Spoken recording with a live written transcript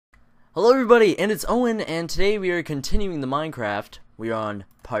Hello everybody, and it's Owen, and today we are continuing the Minecraft. We are on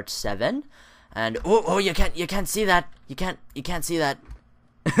part 7, and you can't see that. You can't see that.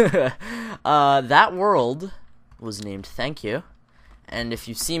 That world was named Thank You, and if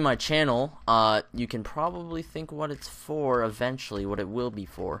you see my channel, you can probably think what it's for eventually, what it will be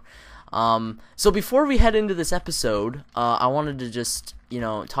for. So before we head into this episode, I wanted to just,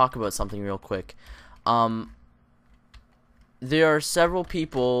 talk about something real quick. There are several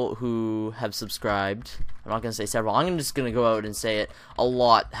people who have subscribed. I'm not gonna say several. I'm just gonna go out and say it. A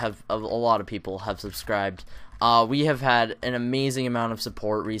lot of people have subscribed. We have had an amazing amount of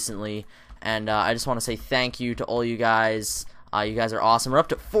support recently, and I just want to say thank you to all you guys. You guys are awesome. We're up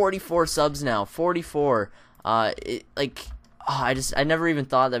to 44 subs now. 44. I never even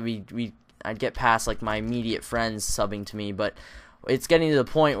thought that I'd get past like my immediate friends subbing to me, but it's getting to the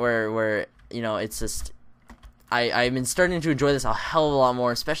point where it's just. I've been starting to enjoy this a hell of a lot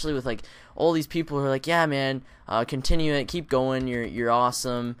more, especially with like all these people who are like, yeah, man, continue it, keep going, you're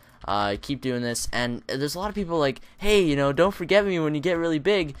awesome, keep doing this. And there's a lot of people like, hey, don't forget me when you get really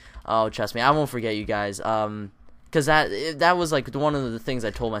big. Oh, trust me, I won't forget you guys. Because that was like one of the things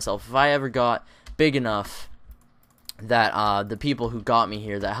I told myself. If I ever got big enough that the people who got me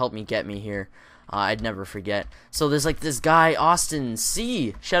here, that helped me get me here, I'd never forget. So there's like this guy, Austin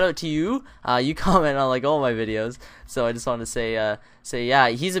C. Shout out to you. You comment on like all my videos. So I just want to say yeah,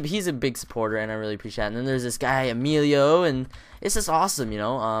 he's a big supporter, and I really appreciate it. And then there's this guy Emilio, and it's just awesome,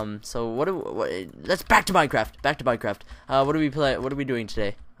 So let's back to Minecraft. Back to Minecraft. What do we play? What are we doing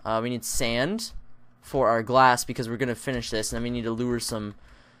today? We need sand for our glass because we're gonna finish this, and then we need to lure some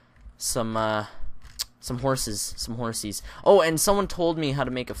horsies. Oh, and someone told me how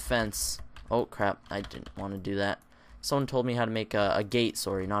to make a fence. Oh crap, I didn't want to do that. Someone told me how to make a gate,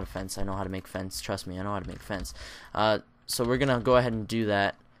 sorry, not a fence. I know how to make fence, trust me, I know how to make fence. So we're gonna go ahead and do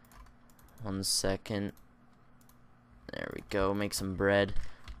that. 1 second. There we go, make some bread,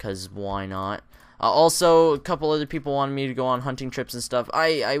 because why not? Also, a couple other people wanted me to go on hunting trips and stuff.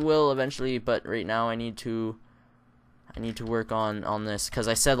 I will eventually, but right now I need to work on this, because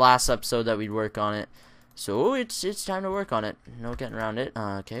I said last episode that we'd work on it. So it's time to work on it. No getting around it.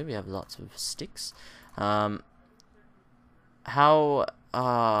 Okay, we have lots of sticks. Oh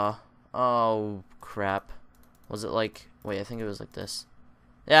crap. Was it like, wait, I think it was like this.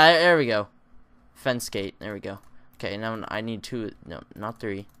 Yeah, there we go. Fence gate. There we go. Okay, now I need 2, no, not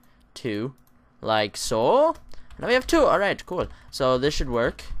 3. 2. Like so. Now we have 2. Alright, cool. So this should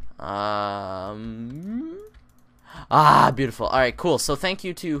work. Beautiful. Alright, cool. So thank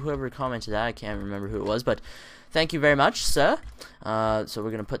you to whoever commented that. I can't remember who it was, but thank you very much, sir. So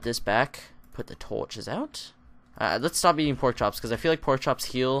we're gonna put this back. Put the torches out. Let's stop eating pork chops, because I feel like pork chops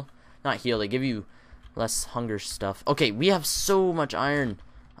heal. Not heal, they give you less hunger stuff. Okay, we have so much iron.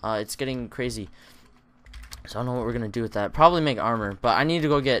 It's getting crazy. So I don't know what we're gonna do with that. Probably make armor, but I need to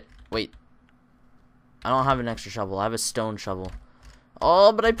go get... Wait. I don't have an extra shovel. I have a stone shovel.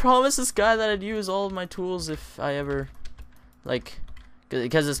 Oh, but I promised this guy that I'd use all of my tools if I ever, like,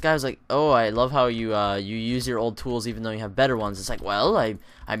 because this guy was like, oh, I love how you you use your old tools even though you have better ones. It's like, well, I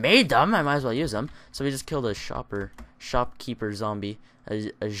made them, I might as well use them. So we just killed a shopkeeper zombie,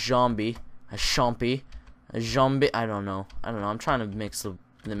 a zombie, a chompy, a zombie. I don't know. I'm trying to mix them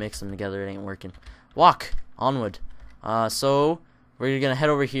together. It ain't working. Walk onward. So we're gonna head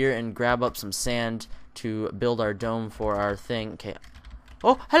over here and grab up some sand to build our dome for our thing. Okay.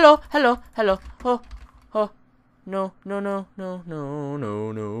 Oh, hello. Oh, no.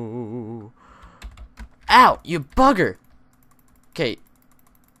 Ow, you bugger. Okay,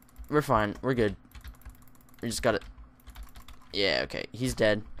 we're fine. We're good. We just got it. Yeah, okay, he's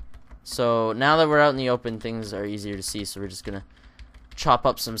dead. So now that we're out in the open, things are easier to see. So we're just gonna chop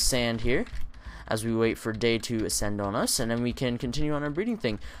up some sand here as we wait for day to ascend on us, and then we can continue on our breeding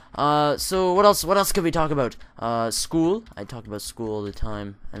thing. So what else could we talk about? School. I talk about school all the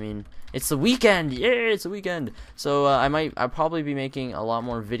time. I mean, it's the weekend. Yeah, it's the weekend. So I'll probably be making a lot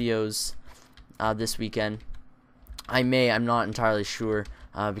more videos this weekend. I'm not entirely sure,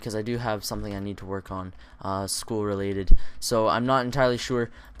 because I do have something I need to work on, school related. So I'm not entirely sure,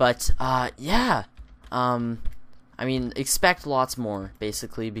 but yeah. I mean, expect lots more,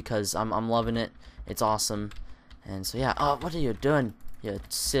 basically, because I'm loving it. It's awesome. And so, yeah. Oh, what are you doing? You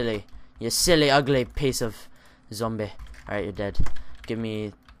silly, ugly piece of zombie. Alright, you're dead. Give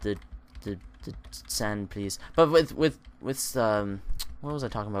me the sand, please. But with what was I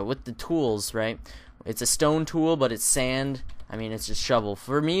talking about? With the tools, right? It's a stone tool, but it's sand. I mean, it's just shovel.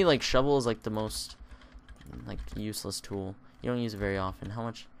 For me, like, shovel is, like, the most, like, useless tool. You don't use it very often. How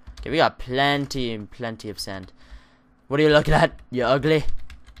much? Okay, we got plenty of sand. What are you looking at, you ugly?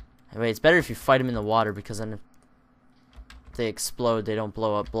 Wait, it's better if you fight them in the water, because then if they explode, they don't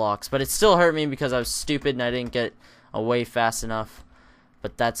blow up blocks. But it still hurt me because I was stupid and I didn't get away fast enough.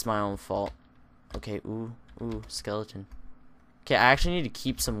 But that's my own fault. Okay, ooh, skeleton. Okay, I actually need to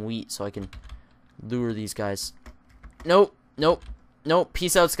keep some wheat so I can lure these guys. Nope.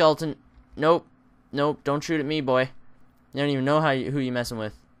 Peace out, skeleton. Nope. Don't shoot at me, boy. You don't even know who you messing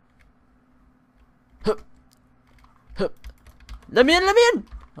with. Hup. Let me in.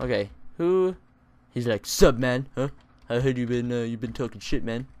 Okay, who? He's like, sup, man? Huh? I heard you've been talking shit,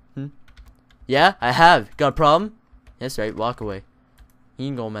 man. Yeah, I have. Got a problem? That's right. Walk away. He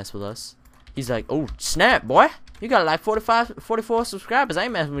ain't gonna mess with us. He's like, oh snap, boy! You got like 44 subscribers. I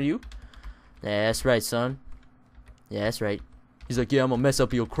ain't messing with you. Yeah, that's right, son. Yeah, that's right. He's like, yeah, I'm gonna mess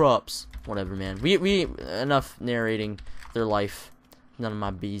up your crops. Whatever, man. We enough narrating their life. None of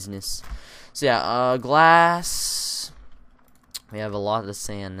my business. So yeah, glass. We have a lot of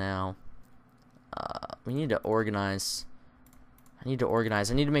sand now. We need to organize. I need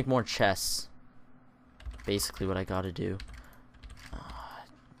to make more chests. Basically, what I gotta do.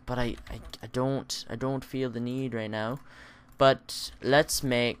 But I don't feel the need right now. But let's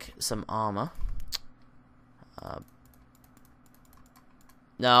make some armor.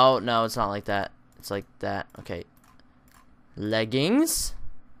 No, it's not like that. It's like that. Okay. Leggings.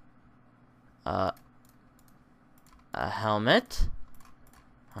 A helmet.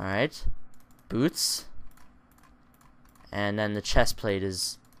 Alright. Boots. And then the chest plate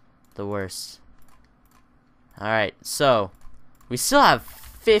is the worst. Alright, so we still have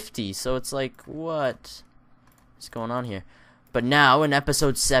 50, so it's like, what is going on here? But now, in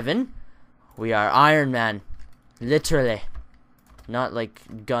episode 7, we are Iron Man. Literally. Not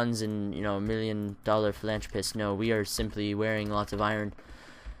like guns and, you know, $1 million philanthropists. No, we are simply wearing lots of iron.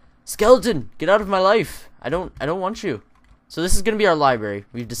 Skeleton, get out of my life. I don't want you. So this is gonna be our library.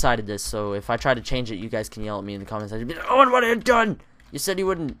 We've decided this. So if I try to change it, you guys can yell at me in the comments. I'd be like, oh, what have you done? You said you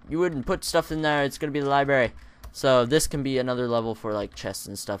wouldn't put stuff in there. It's gonna be the library. So this can be another level for like chests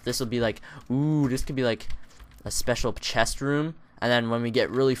and stuff. This will be like, ooh, this could be like a special chest room. And then when we get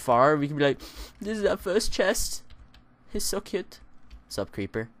really far, we can be like, this is our first chest. He's so cute. What's up,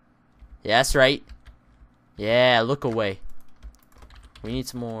 creeper? Yeah, that's right. Yeah, look away. We need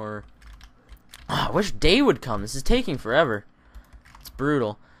some more. Oh, I wish day would come. This is taking forever. It's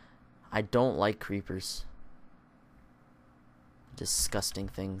brutal. I don't like creepers. Disgusting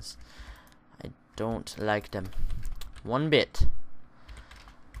things. I don't like them one bit.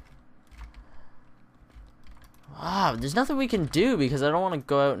 Wow, there's nothing we can do because I don't want to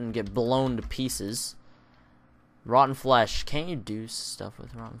go out and get blown to pieces. Rotten flesh. Can't you do stuff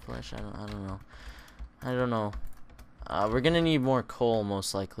with rotten flesh? I don't know. We're gonna need more coal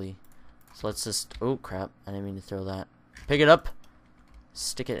most likely. So let's just, oh crap, I didn't mean to throw that. Pick it up.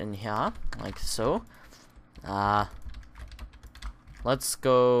 Stick it in here, like so. Let's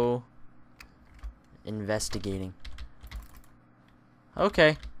go investigating.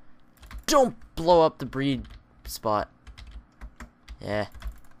 Okay. Don't blow up the breed spot. Yeah.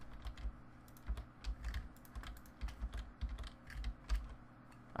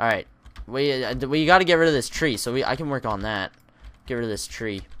 Alright. We gotta get rid of this tree, so I can work on that. Get rid of this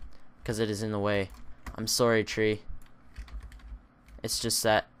tree. Because it is in the way. I'm sorry, tree. It's just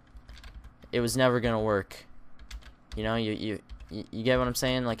that it was never gonna work. You know, you get what I'm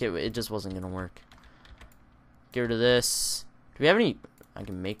saying? Like it just wasn't gonna work. Get rid of this. Do we have any? I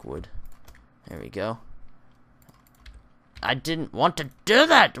can make wood. There we go. I didn't want to do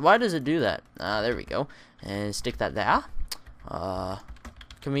that. Why does it do that? There we go. And stick that there.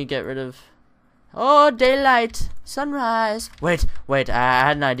 Can we get rid of? Oh, daylight, sunrise. Wait. I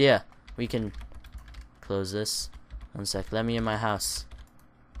had an idea. We can close this. One sec. Let me in my house.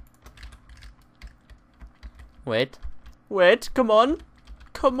 Wait. Come on.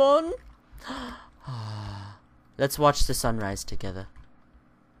 Let's watch the sunrise together.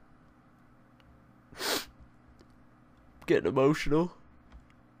 Getting emotional.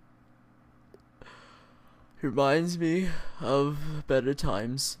 Reminds me of better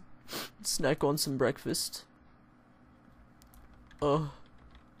times. Snack on some breakfast. Oh,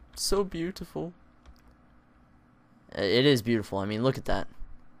 so beautiful. It is beautiful. I mean, look at that.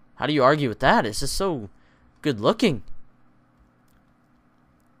 How do you argue with that? It's just so good looking.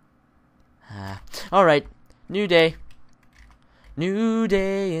 Alright. New day. New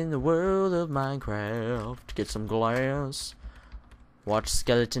day in the world of Minecraft. Get some glass. Watch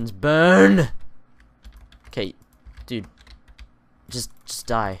skeletons burn. Okay, dude. Just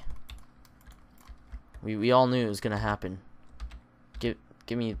die. We all knew it was gonna happen. Give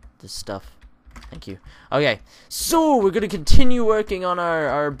me the stuff. Thank you. Okay, so we're gonna continue working on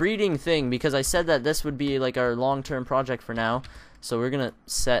our breeding thing because I said that this would be like our long-term project for now. So we're gonna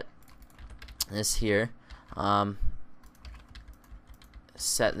set this here.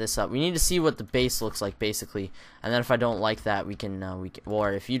 Set this up. We need to see what the base looks like basically, and then if I don't like that, we can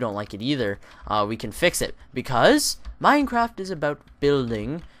or if you don't like it either, we can fix it, because Minecraft is about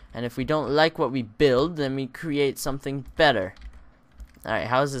building, and if we don't like what we build, then we create something better. Alright,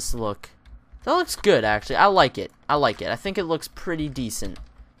 how does this look? That looks good, actually. I like it. I like it. I think it looks pretty decent,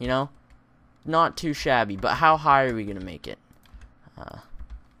 you know? Not too shabby, but how high are we gonna make it?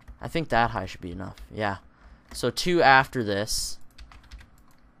 I think that high should be enough. Yeah. So 2 after this.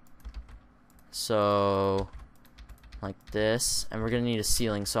 So like this, and we're gonna need a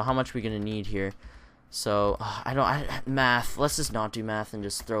ceiling. So how much are we gonna need here? So math. Let's just not do math and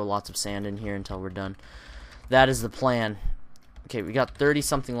just throw lots of sand in here until we're done. That is the plan. Okay, we got 30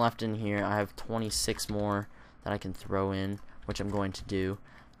 something left in here. I have 26 more that I can throw in, which I'm going to do.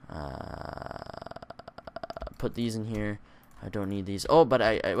 Put these in here. I don't need these. Oh, but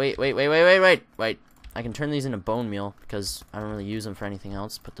wait. I can turn these into bone meal because I don't really use them for anything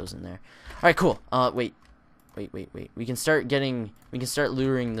else. Put those in there. All right, cool. Wait. We can start luring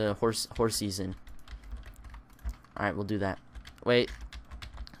the horsies in. All right, we'll do that. Wait.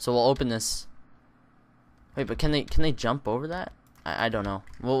 So we'll open this. Wait, but can they jump over that? I don't know.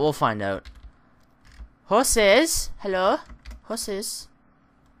 We'll find out. Horses, hello, horses.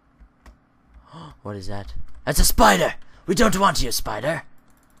 What is that? That's a spider. We don't want you, spider.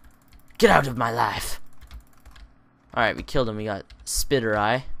 Get out of my life. Alright, we killed him. We got spitter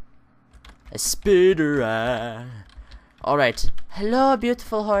eye. A spitter eye. Alright. Hello,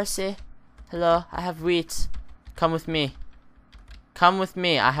 beautiful horsey. Hello, I have wheat. Come with me. Come with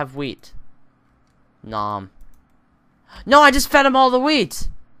me. I have wheat. Nom. No, I just fed him all the wheat.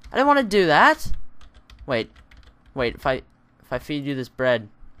 I didn't want to do that. Wait. If I feed you this bread,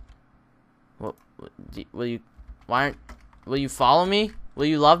 will you? Will you follow me? Will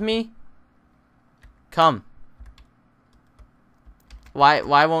you love me? Come.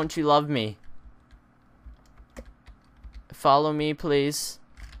 Why won't you love me? Follow me, please.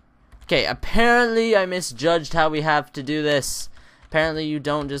 Okay, apparently I misjudged how we have to do this. Apparently you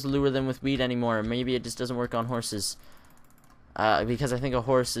don't just lure them with wheat anymore. Maybe it just doesn't work on horses. Because I think a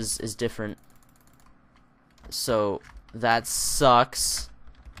horse is different. So that sucks.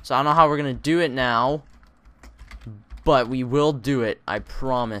 So I don't know how we're gonna do it now, but we will do it. I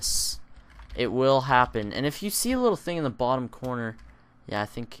promise. It will happen. And if you see a little thing in the bottom corner, yeah, I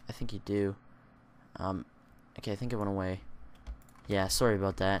think you do. Okay, I think it went away. Yeah, sorry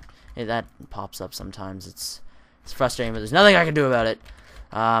about that. That pops up sometimes. It's frustrating, but there's nothing I can do about it.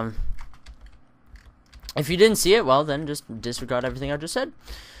 If you didn't see it, well, then just disregard everything I just said.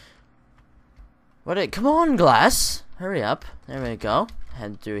 Come on, glass. Hurry up. There we go.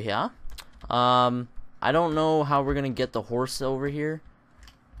 Head through here. I don't know how we're gonna get the horse over here,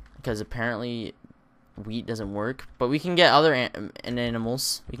 because apparently wheat doesn't work. But we can get other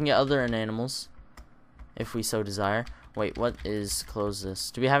animals. We can get other animals if we so desire. Wait, what is close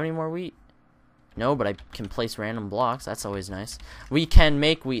this? Do we have any more wheat? No, but I can place random blocks. That's always nice. We can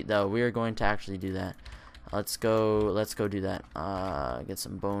make wheat though. We are going to actually do that. Let's go do that. Get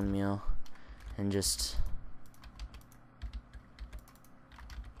some bone meal and just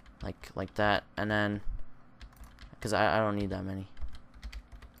like that, and then because I don't need that many.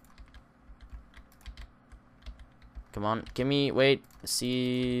 Come on, give me, wait,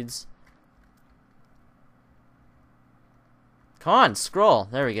 seeds. Come on, scroll.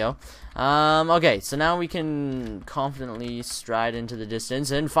 There we go. Okay, so now we can confidently stride into the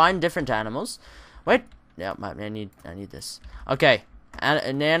distance and find different animals. Wait, yeah, I need this. Okay,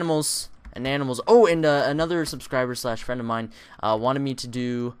 and animals. Oh, and another subscriber / friend of mine wanted me to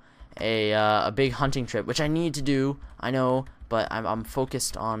do a big hunting trip, which I need to do. I know, but I'm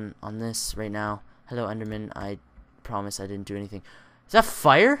focused on this right now. Hello, Enderman. I promise I didn't do anything. Is that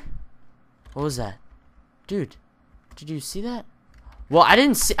fire? What was that, dude? Did you see that? Well, I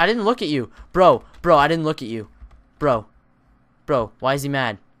didn't look at you. Bro, I didn't look at you. Bro, why is he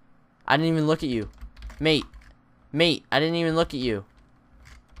mad? I didn't even look at you. Mate, I didn't even look at you.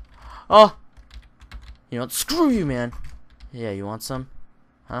 Oh! You know what? Screw you, man. Yeah, you want some?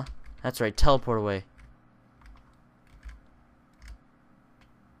 Huh? That's right, teleport away.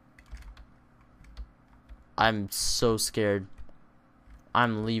 I'm so scared.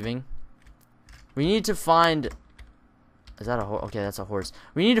 I'm leaving. We need to find... Is that a horse? Okay, that's a horse.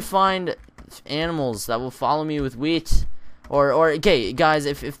 We need to find animals that will follow me with wheat. Or okay, guys,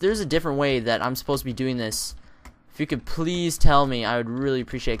 if there's a different way that I'm supposed to be doing this, If you could please tell me, I would really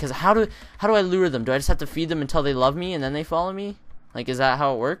appreciate it. Because how do I lure them? Do I just have to feed them until they love me and then they follow me? Like, is that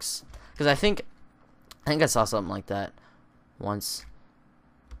how it works? Because I think I saw something like that once.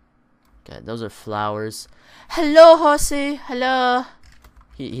 Okay, those are flowers. Hello, horsey. Hello.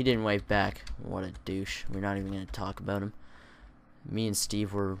 He didn't wave back. What a douche. We're not even gonna talk about him. Me and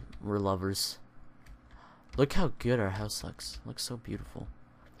Steve were lovers. Look how good our house looks. Looks so beautiful.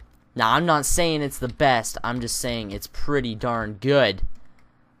 Now, I'm not saying it's the best. I'm just saying it's pretty darn good.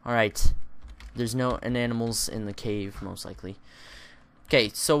 Alright. There's no animals in the cave, most likely. Okay,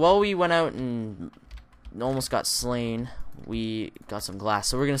 so while we went out and almost got slain, we got some glass.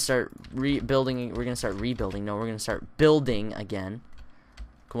 So we're going to start rebuilding. We're going to start rebuilding. No, we're going to start building again.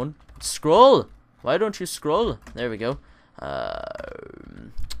 Come on. Scroll! Why don't you scroll? There we go.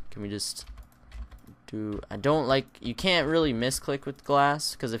 Can we just... I don't like, you can't really misclick with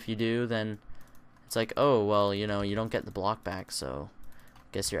glass, because if you do, then it's like, oh, well, you know, you don't get the block back, so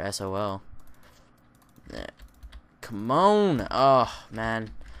guess you're SOL. Come on. Oh,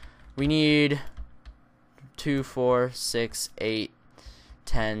 man. We need 2, 4, 6, 8,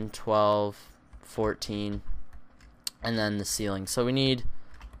 10, 12, 14, and then the ceiling. So we need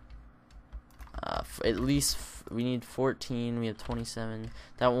at least we need 14. We have 27.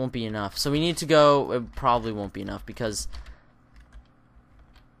 That won't be enough. So we need to go. It probably won't be enough because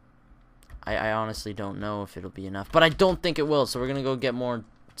I honestly don't know if it'll be enough. But I don't think it will. So we're gonna go get more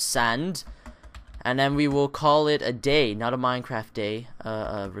sand, and then we will call it a day, not a Minecraft day.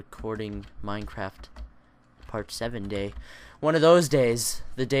 Recording Minecraft Part 7 day. One of those days.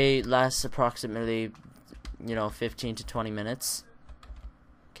 The day lasts approximately, 15 to 20 minutes.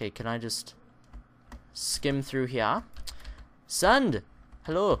 Okay, can I just skim through here? Sand!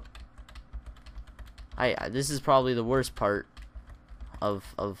 Hello! This is probably the worst part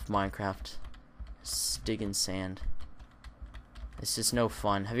of Minecraft. Digging sand. It's just no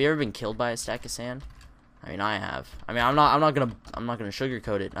fun. Have you ever been killed by a stack of sand? I mean, I have. I mean, I'm not gonna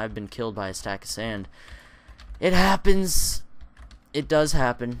sugarcoat it. I've been killed by a stack of sand. It happens. It does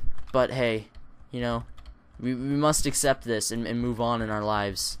happen. But hey, we must accept this and move on in our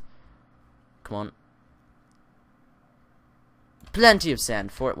lives. Come on. Plenty of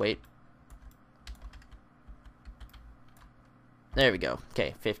sand for it. Wait. There we go.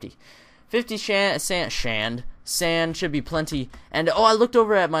 Okay, 50. 50 sand should be plenty. And oh, I looked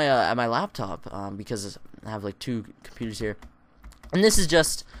over at my laptop because I have like 2 computers here. And this is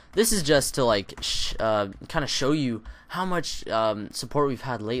just to like kind of show you how much support we've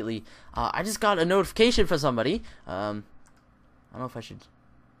had lately. I just got a notification from somebody. I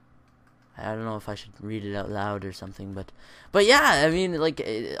don't know if I should read it out loud or something, but yeah, I mean, like,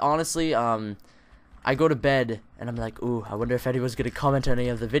 honestly, I go to bed and I'm like, ooh, I wonder if anyone's gonna comment on any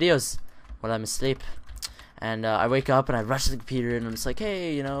of the videos when I'm asleep. And I wake up and I rush to the computer and I'm just like,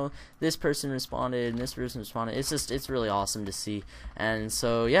 hey, this person responded and this person responded. It's really awesome to see. And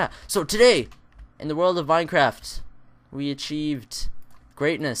so yeah, so today in the world of Minecraft, we achieved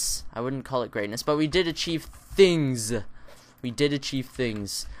greatness. I wouldn't call it greatness, but we did achieve things.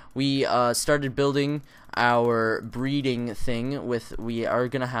 We started building our breeding thing with. We are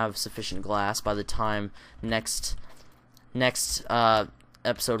gonna have sufficient glass by the time next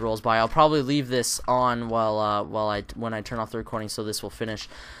episode rolls by. I'll probably leave this on when I turn off the recording, so this will finish.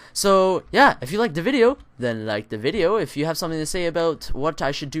 So yeah, if you liked the video, then like the video. If you have something to say about what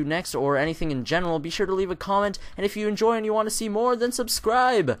I should do next or anything in general, be sure to leave a comment. And if you enjoy and you want to see more, then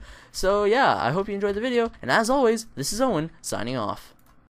subscribe. So yeah, I hope you enjoyed the video. And as always, this is Owen signing off.